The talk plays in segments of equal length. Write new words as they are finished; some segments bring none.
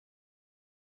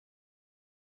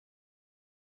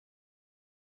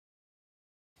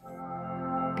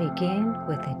Begin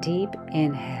with a deep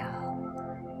inhale.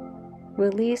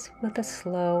 Release with a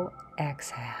slow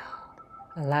exhale.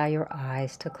 Allow your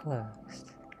eyes to close.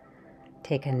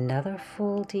 Take another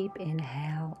full deep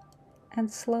inhale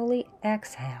and slowly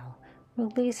exhale,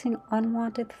 releasing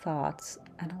unwanted thoughts,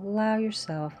 and allow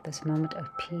yourself this moment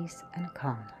of peace and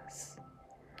calmness.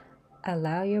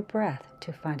 Allow your breath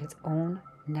to find its own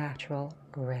natural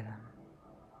rhythm.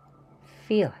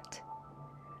 Feel it.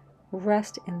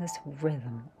 Rest in this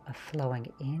rhythm of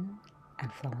flowing in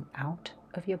and flowing out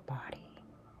of your body.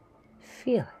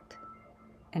 Feel it.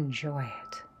 Enjoy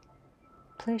it.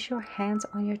 Place your hands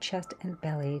on your chest and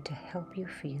belly to help you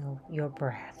feel your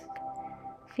breath.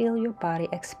 Feel your body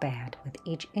expand with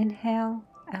each inhale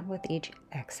and with each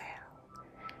exhale.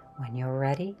 When you're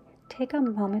ready, take a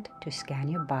moment to scan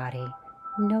your body,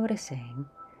 noticing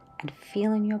and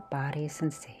feeling your body's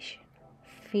sensation.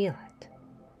 Feel it.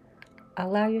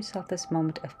 Allow yourself this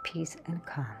moment of peace and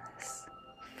calmness.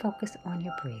 Focus on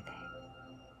your breathing.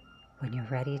 When you're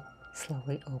ready,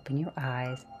 slowly open your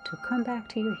eyes to come back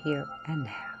to your here and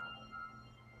now.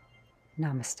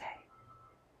 Namaste.